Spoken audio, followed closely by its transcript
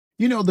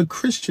You know, the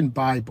Christian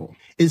Bible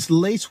is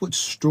laced with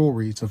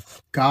stories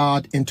of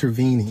God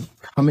intervening,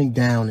 coming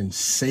down and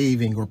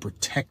saving or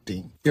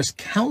protecting. There's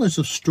countless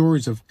of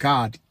stories of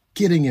God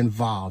getting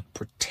involved,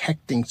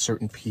 protecting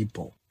certain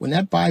people. When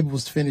that Bible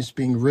was finished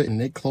being written,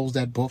 they closed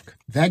that book.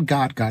 That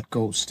God got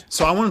ghost.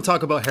 So I want to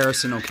talk about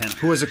Harrison O'Kenna,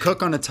 who was a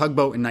cook on a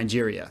tugboat in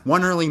Nigeria.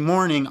 One early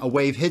morning, a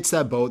wave hits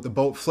that boat, the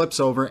boat flips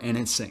over, and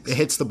it sinks. It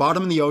hits the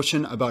bottom of the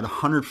ocean about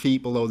 100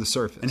 feet below the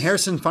surface. And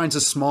Harrison finds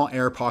a small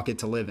air pocket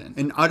to live in.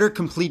 In utter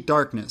complete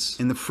darkness,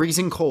 in the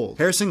freezing cold,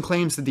 Harrison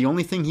claims that the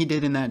only thing he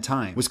did in that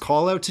time was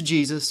call out to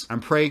Jesus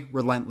and pray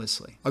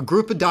relentlessly. A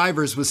group of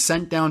divers was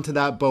sent down to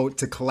that boat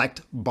to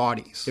collect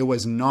bodies. It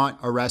was not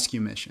a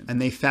rescue mission.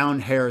 And they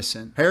found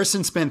Harrison.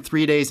 Harrison spent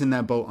 3 days in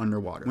that boat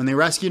underwater. When they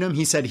rescued him,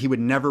 he said he would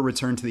never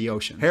return to the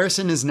ocean.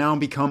 Harrison has now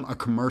become a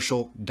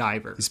commercial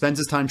diver. He spends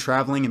his time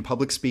traveling and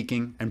public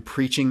speaking and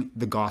preaching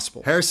the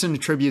gospel. Harrison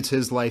attributes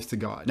his life to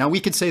God. Now,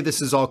 we could say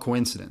this is all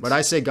coincidence, but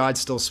I say God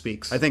still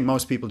speaks. I think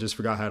most people just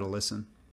forgot how to listen.